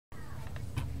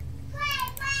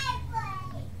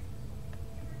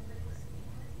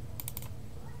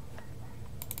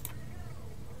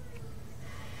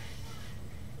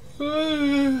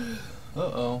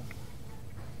Uh-oh.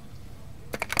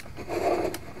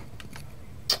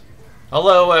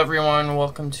 Hello everyone,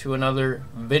 welcome to another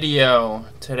video.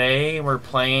 Today we're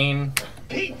playing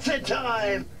pizza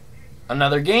time!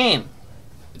 Another game.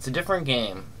 It's a different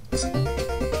game.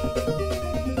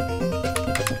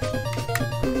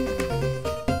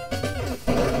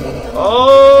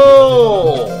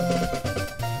 Oh!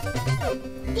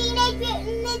 Teenage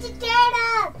Mutant Ninja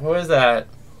Turtles! Who is that?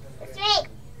 That's right.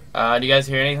 Do you guys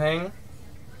hear anything?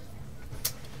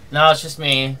 No, it's just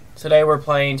me. Today we're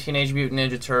playing Teenage Mutant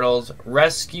Ninja Turtles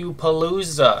Rescue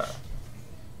Palooza.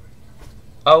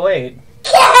 Oh wait.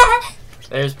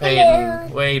 There's Peyton. Hello.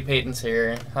 Wait, Peyton's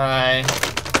here. Hi.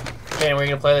 Okay, we're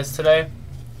gonna play this today.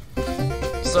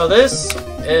 So this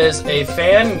is a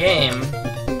fan game.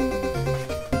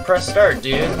 Press start,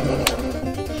 dude.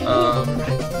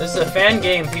 This is a fan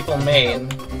game people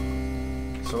made.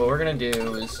 So what we're gonna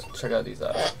do is check out these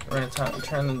out. We're gonna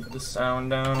turn the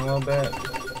sound down a little bit.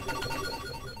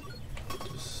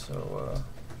 Just so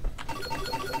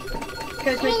You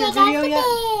guys make your video yet?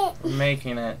 I'm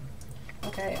making it.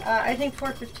 Okay, I think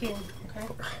 4:15. Okay.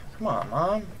 Come on,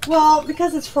 Mom. Well,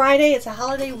 because it's Friday, it's a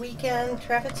holiday weekend,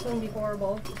 traffic's going to be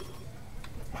horrible.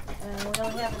 And we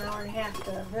only have an hour and a half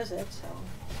to visit, so.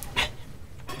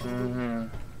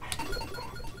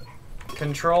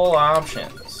 Control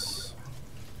options.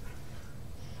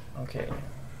 Okay.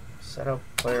 Set up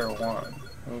player 1.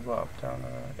 Move up down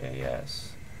to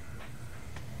AS.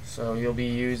 So you'll be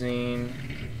using.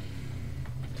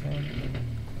 Okay.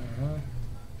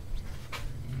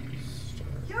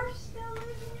 You're still in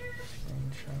here?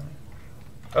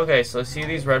 Okay, so see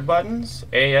these red buttons?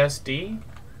 A, S, D?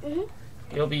 Mm-hmm.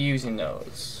 You'll be using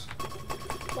those.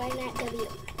 Why not W?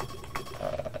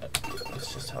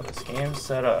 That's just how this game's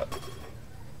set up.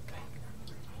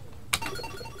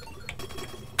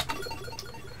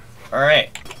 Alright.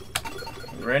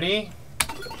 You ready?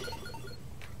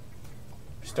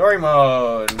 Story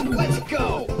mode. Let's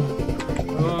go!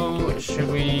 Who should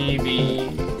we be?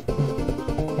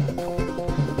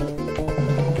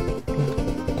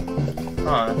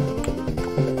 Huh.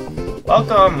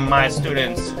 Welcome, my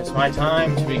students. It's my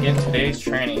time to begin today's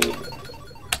training.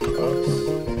 Oops.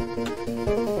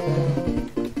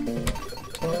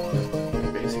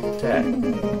 Basic attack.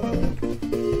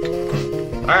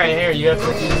 Alright, here, you have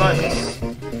 15 buttons.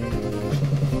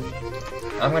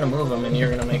 I'm gonna move them and you're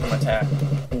gonna make them attack.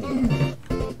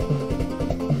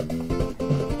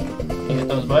 You hit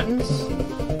those buttons.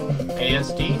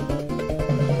 ASD.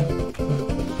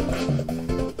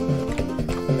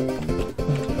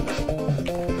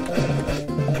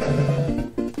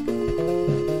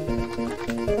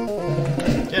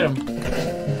 Get him.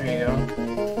 There you go.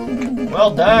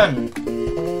 Well done.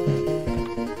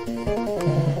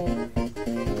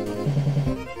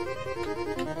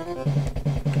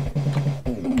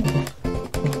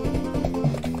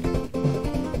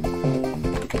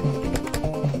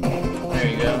 There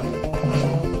you go.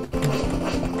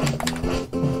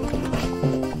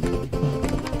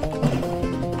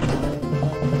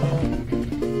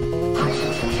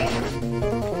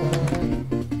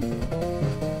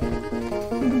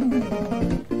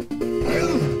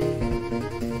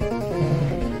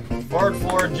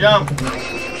 Forward, jump.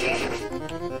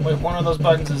 Wait, one of those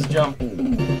buttons is jump.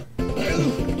 You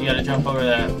gotta jump over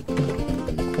that.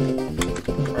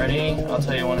 Ready? I'll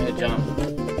tell you when to hit jump.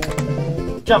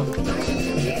 Jump!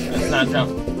 It's not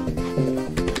jump.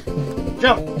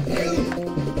 Jump!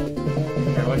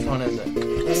 Or which one is it?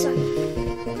 This one.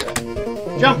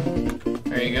 Okay. Jump!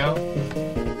 There you go.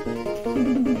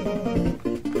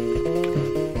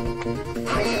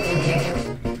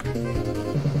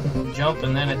 Jump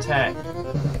and then attack.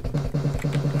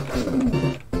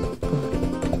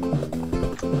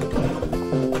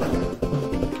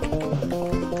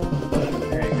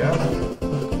 There you go.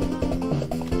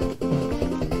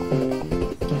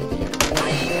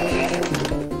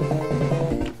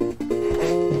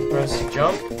 Press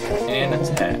jump and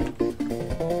attack.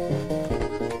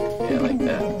 Yeah, like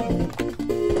that.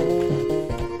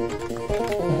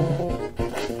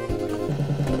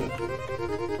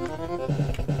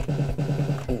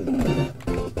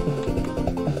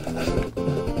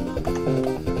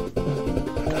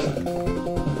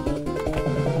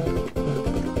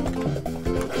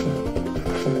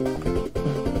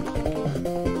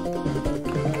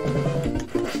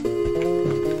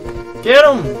 Get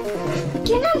him!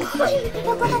 Get him!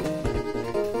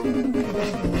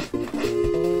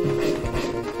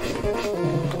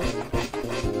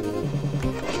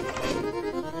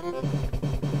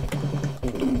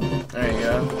 There you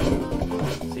go.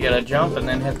 So you gotta jump and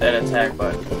then hit that attack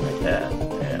button like that.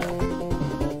 Yeah.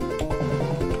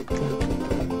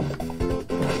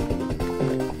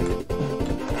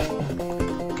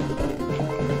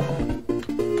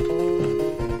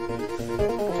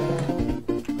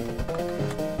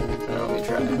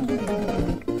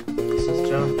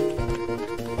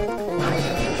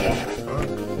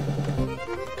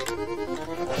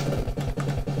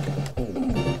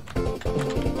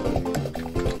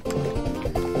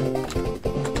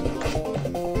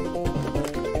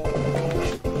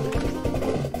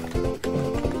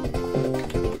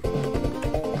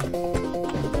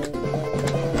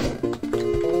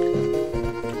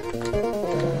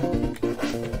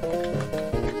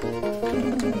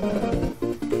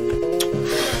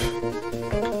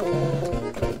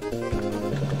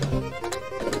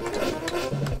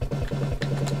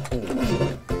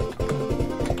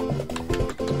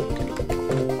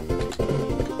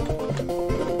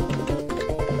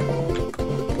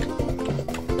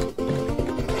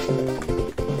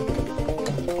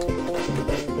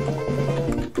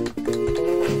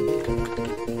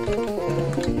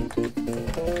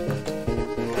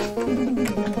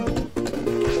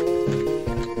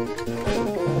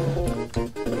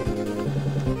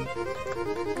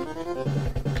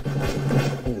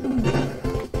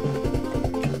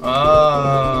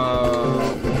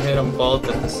 Oh, hit them both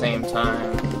at the same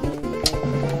time.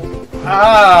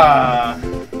 Ah,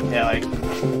 yeah, like,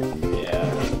 yeah.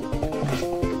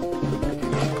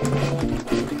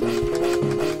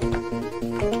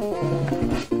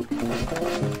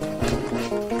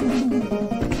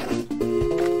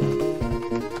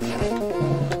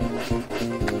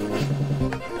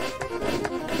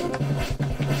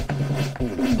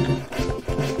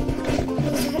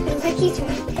 Looks like he's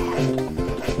trying to tap.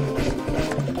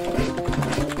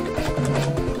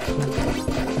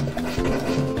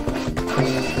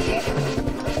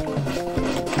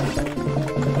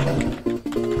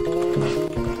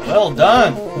 Well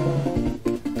done.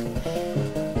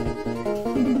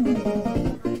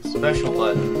 Special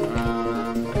button. I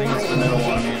think it's the middle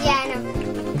one. Yeah. Yeah, I know.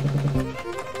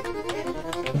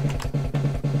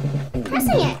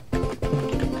 Pressing it.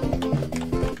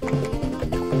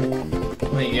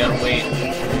 Wait, you gotta wait.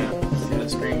 Yeah. See the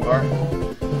screen bar?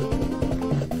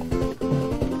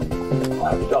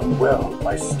 I've done well,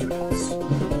 my students.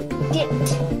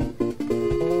 Dipped.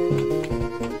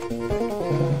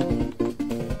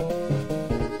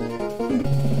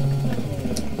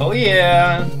 Oh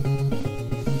yeah.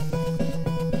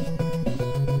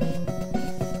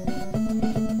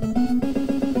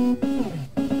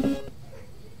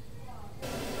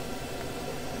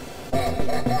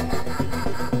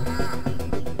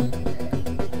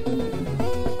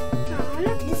 Oh,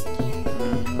 not this game.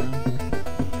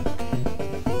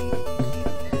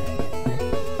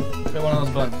 Hit one of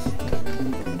those buttons.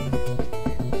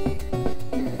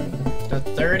 The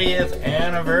 30th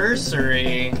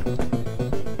anniversary.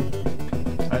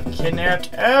 I've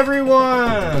kidnapped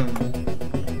everyone.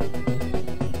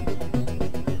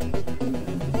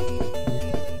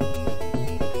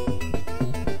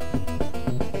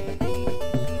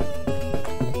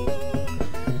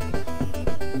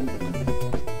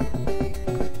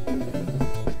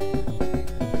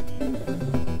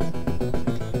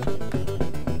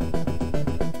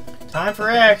 Time for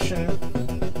action.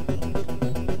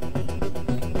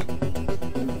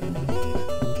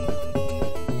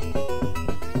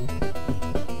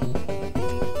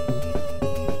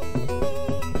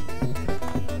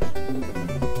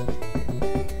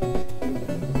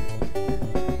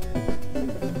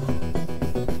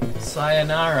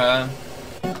 Sayonara.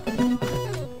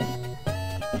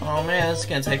 Oh man, this is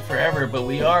gonna take forever, but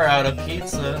we are out of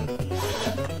pizza.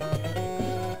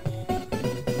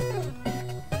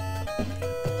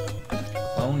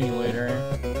 Clone you later.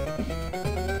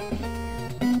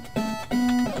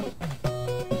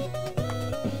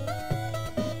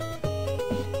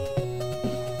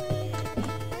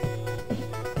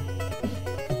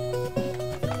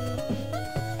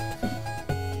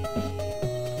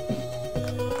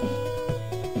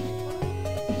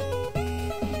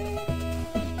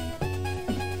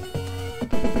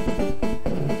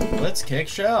 Let's kick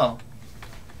shell.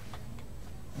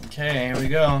 Okay, here we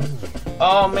go.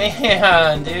 Oh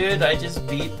man, dude, I just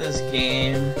beat this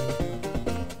game.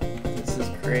 This is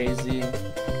crazy.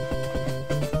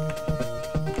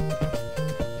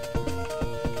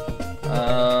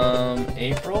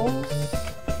 April's?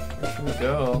 Where should we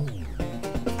go?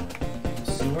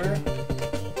 Sewer?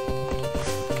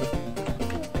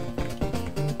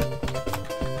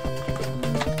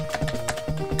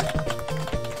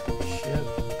 Shit.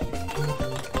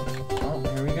 Oh,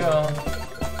 here we go.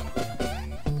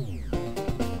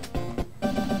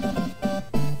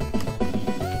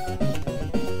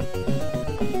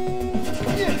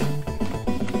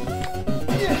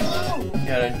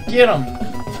 Gotta get him.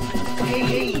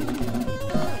 Hey.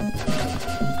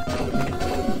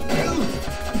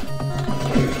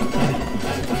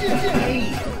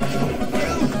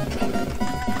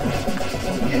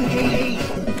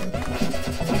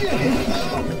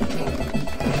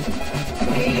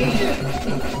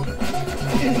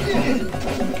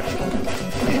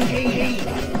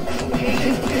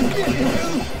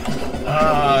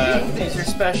 These are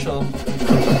special.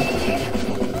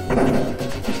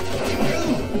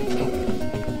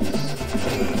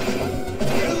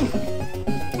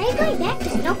 Are you going back to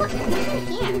snowboard? I'm not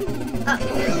here.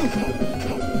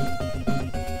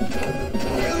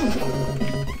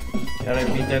 Gotta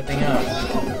beat that thing up.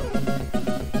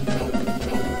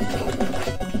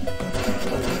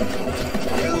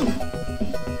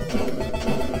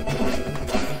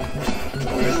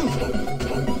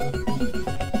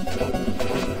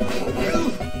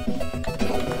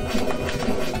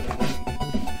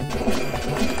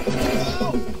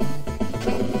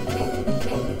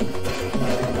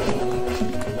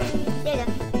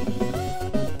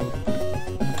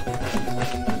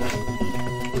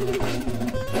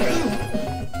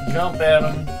 Jump at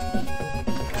him.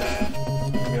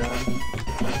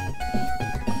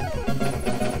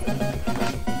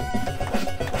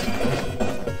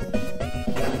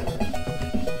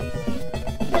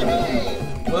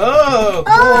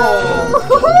 Oh,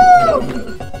 cool.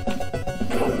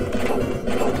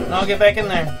 Oh! No, get back in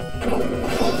there.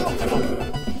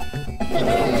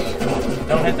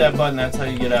 Don't hit that button, that's how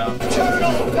you get out.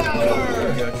 Turtle power! There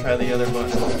we go, try the other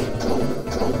button.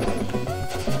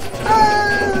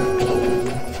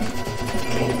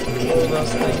 Pull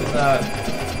those things out.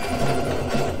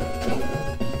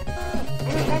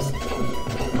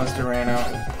 Must have ran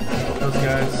out. Those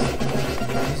guys.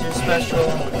 These are special.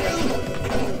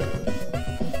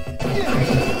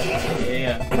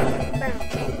 Yeah.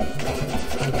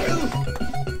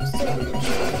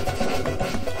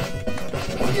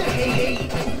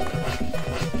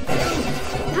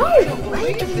 No, why are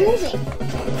you moving?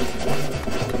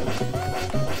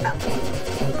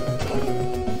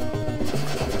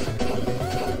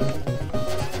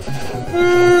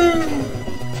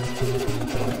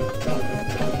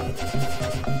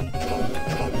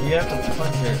 You have to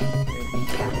punch it.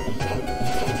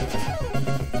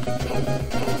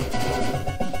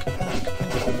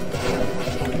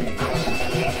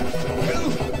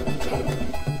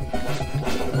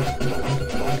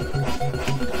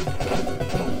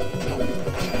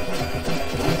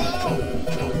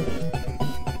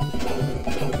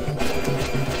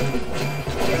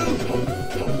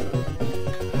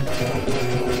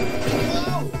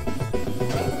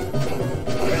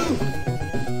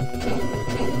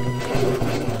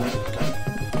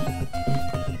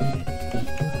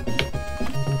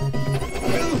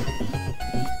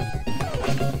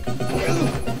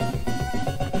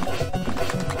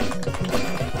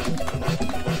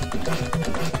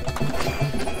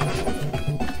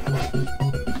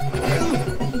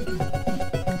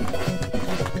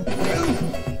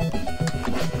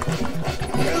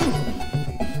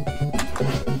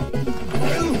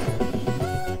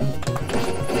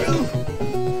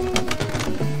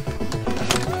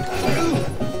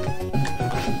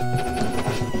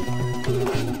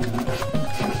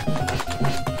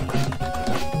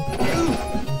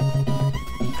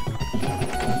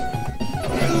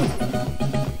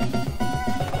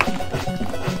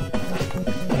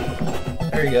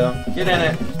 There you go. Get in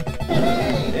it.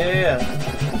 Yeah.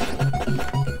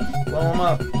 Blow them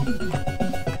up.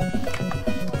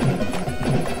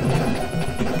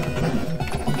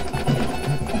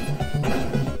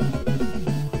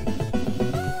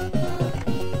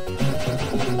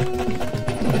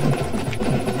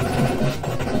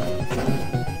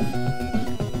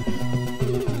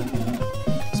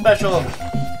 Special.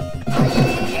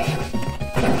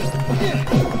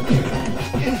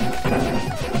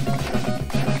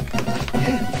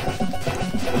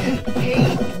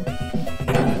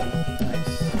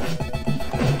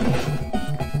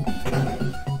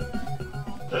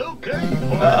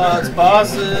 It's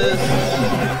bosses.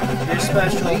 You're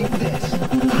special.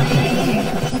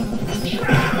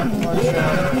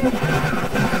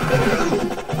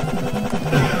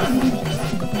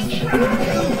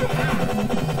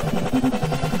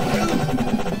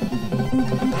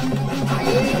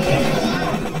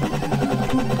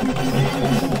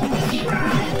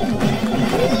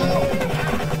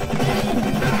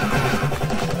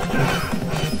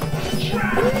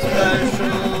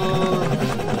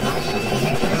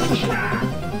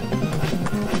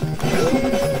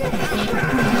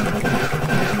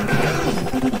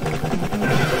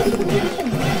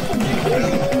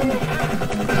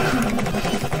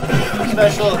 One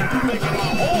special.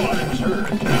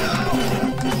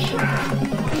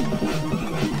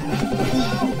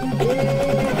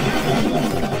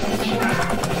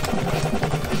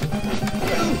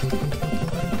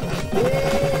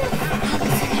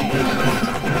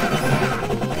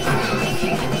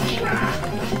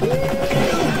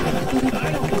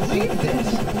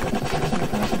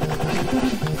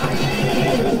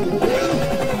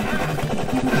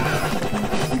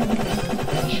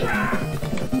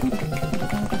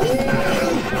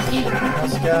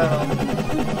 Let's go.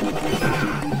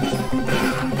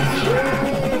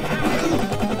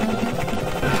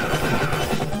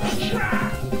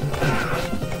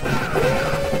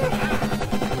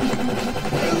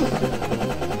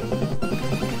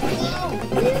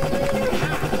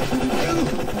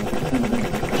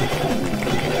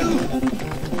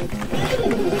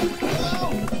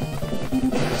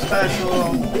 Special.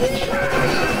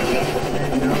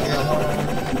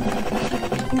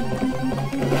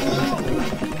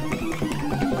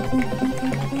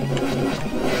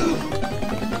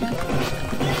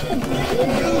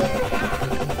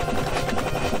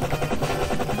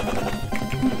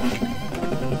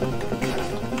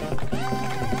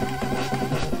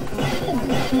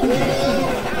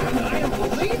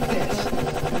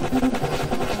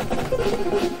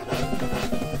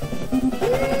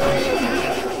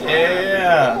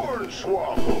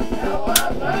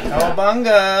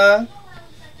 Cowabunga!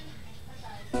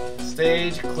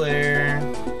 Stage clear.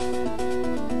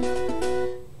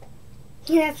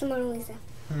 Here, that's the Mona Lisa.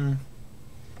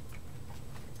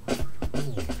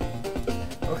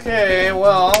 Okay,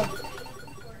 well,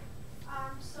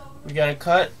 we gotta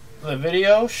cut the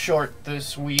video short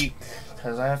this week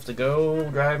because I have to go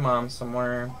drive Mom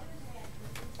somewhere.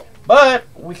 But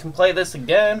we can play this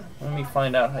again. Let me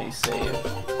find out how you save.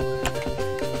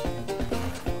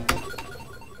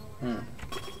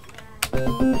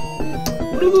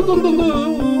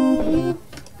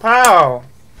 Pow!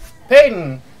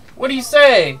 Peyton, what do you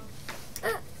say?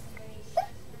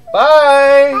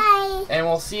 Bye! Bye. And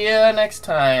we'll see you next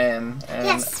time. And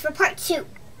Yes, for part 2.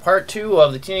 Part 2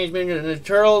 of the Teenage Mutant Ninja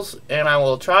Turtles, and I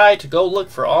will try to go look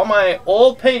for all my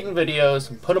old Peyton videos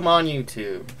and put them on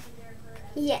YouTube.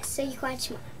 Yes, so you can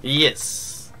watch more.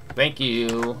 Yes. Thank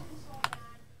you.